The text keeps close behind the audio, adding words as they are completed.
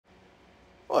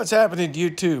What's happening to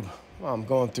YouTube? Well, I'm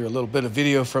going through a little bit of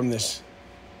video from this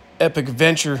epic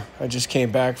adventure I just came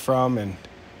back from, and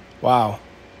wow,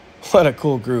 what a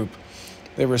cool group.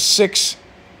 There were 6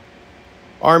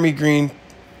 Army Green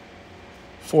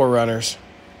 4Runners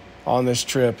on this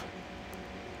trip.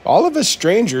 All of us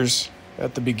strangers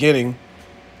at the beginning,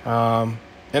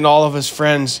 and all of us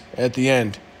friends at the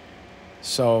end.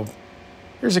 So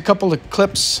here's a couple of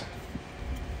clips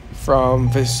from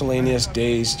miscellaneous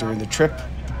days during the trip.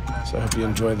 So I hope you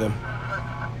enjoy them.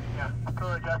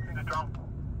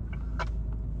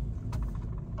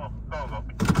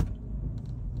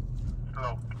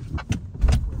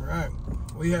 Alright,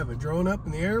 we have a drone up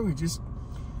in the air. We just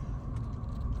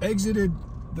exited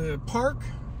the park.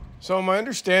 So my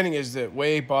understanding is that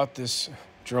Wei bought this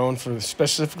drone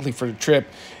specifically for the trip,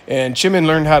 and Chimin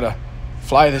learned how to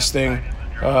fly this thing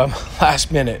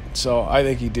last minute. So I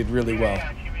think he did really well.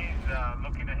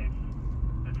 Looking at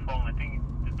his phone. I think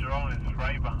the drone is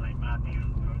right behind Matthew.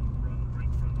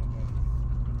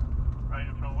 Right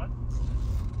in front of what?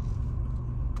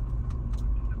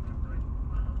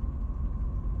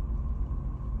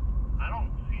 I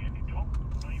don't see any drone.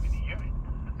 I don't even hear it.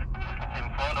 In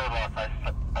front of us,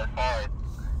 I saw it.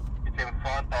 It's in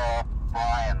front of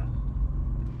Brian.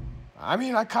 I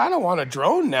mean, I kind of want a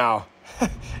drone now.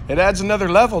 It adds another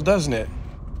level, doesn't it?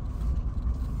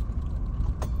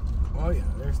 Oh yeah,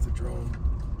 there's the drone.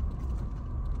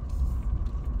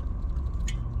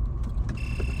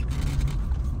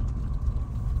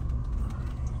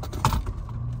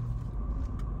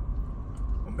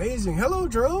 Amazing. Hello,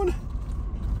 drone.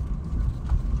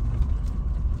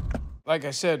 Like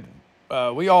I said,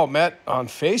 we all met on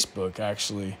Facebook,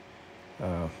 actually,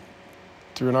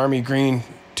 through an Army Green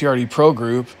TRD Pro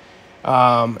group.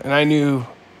 And I knew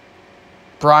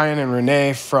Brian and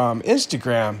Renee from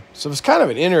Instagram. So it was kind of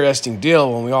an interesting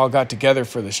deal when we all got together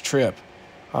for this trip.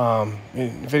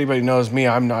 If anybody knows me,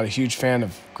 I'm not a huge fan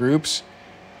of groups,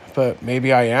 but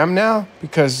maybe I am now,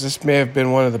 because this may have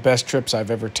been one of the best trips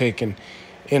I've ever taken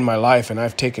in my life, and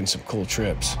I've taken some cool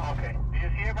trips. Okay. Do you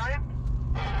see it, Brian?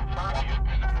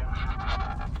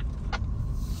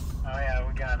 Oh yeah,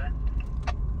 we got it.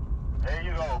 There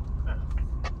you go.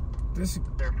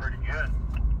 They're pretty good.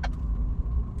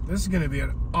 This is going to be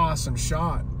an awesome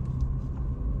shot.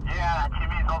 Yeah,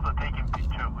 Jimmy's also taking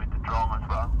pictures with the drone as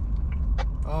well.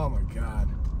 Oh my God.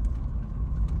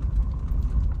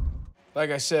 Like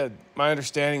I said, my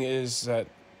understanding is that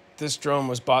this drone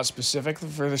was bought specifically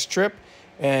for this trip,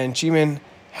 and Jimin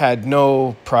had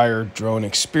no prior drone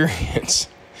experience.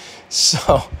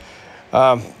 So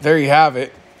there you have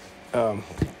it. I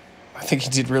think he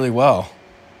did really well.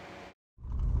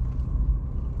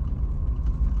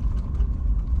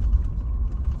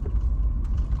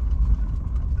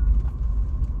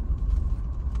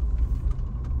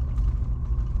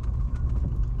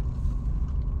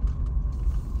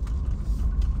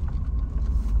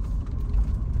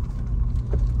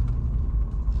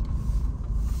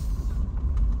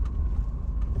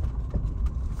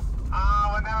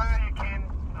 Whenever you can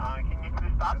you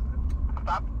please stop?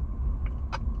 Stop.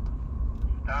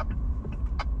 Stop.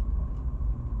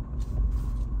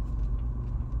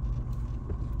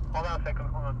 Hold on a second,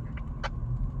 hold on.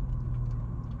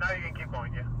 Now you can keep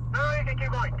going, yeah. No, you can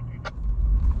keep going.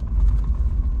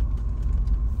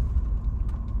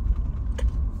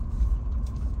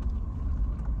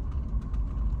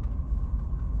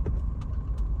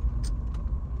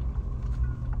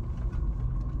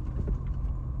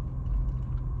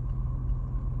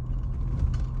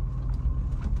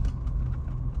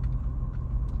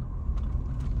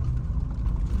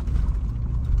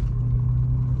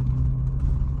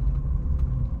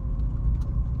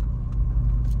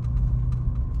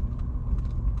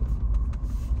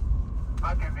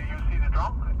 Matthew, do you see the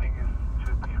drone? I think it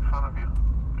should be in front of you.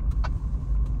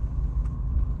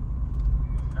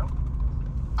 No?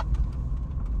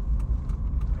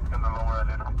 It's gonna lower a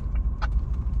little bit.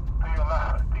 To your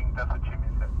left, I think that's what Jimmy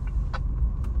said.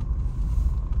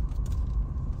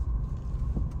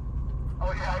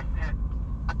 Oh yeah, I see it.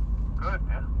 Good,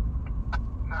 yeah.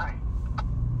 Nice.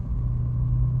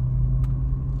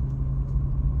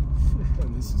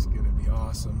 This is gonna be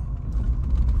awesome.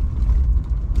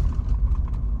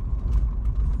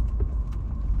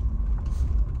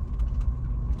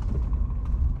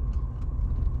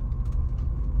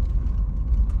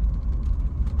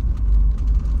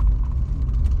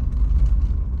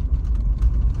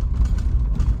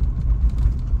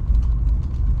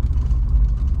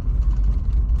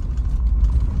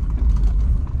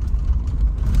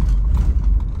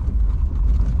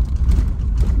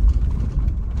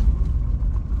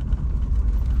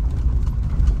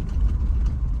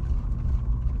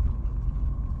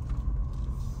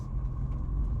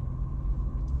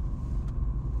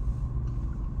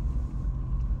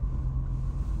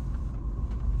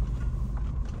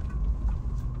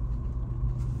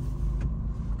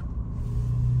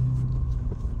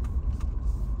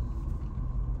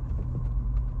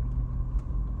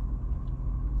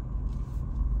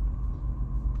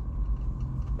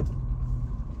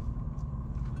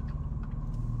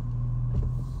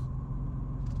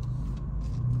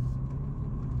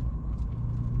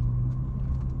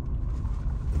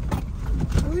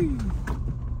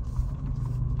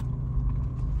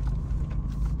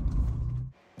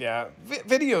 Yeah,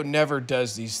 video never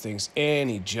does these things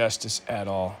any justice at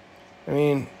all. I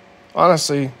mean,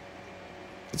 honestly,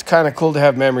 it's kind of cool to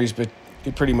have memories, but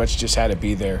you pretty much just had to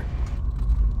be there.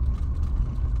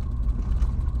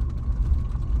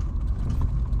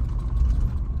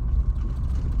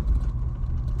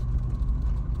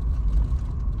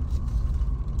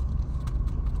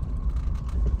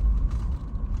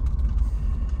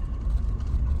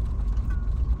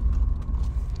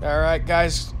 All right,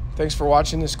 guys. Thanks for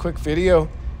watching this quick video,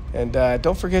 and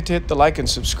don't forget to hit the like and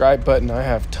subscribe button. I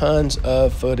have tons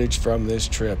of footage from this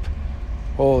trip.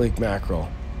 Holy mackerel.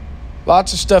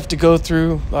 Lots of stuff to go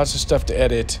through, lots of stuff to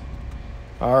edit.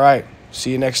 All right,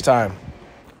 see you next time.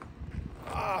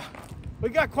 We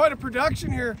got quite a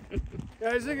production here.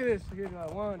 Guys, look at this.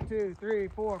 1, 2, 3,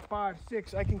 4, 5,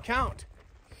 6. I can count.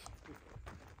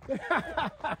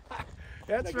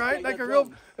 That's right, like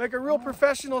a real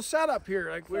professional setup here.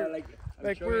 Like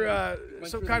we're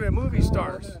some kind of movie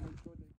stars.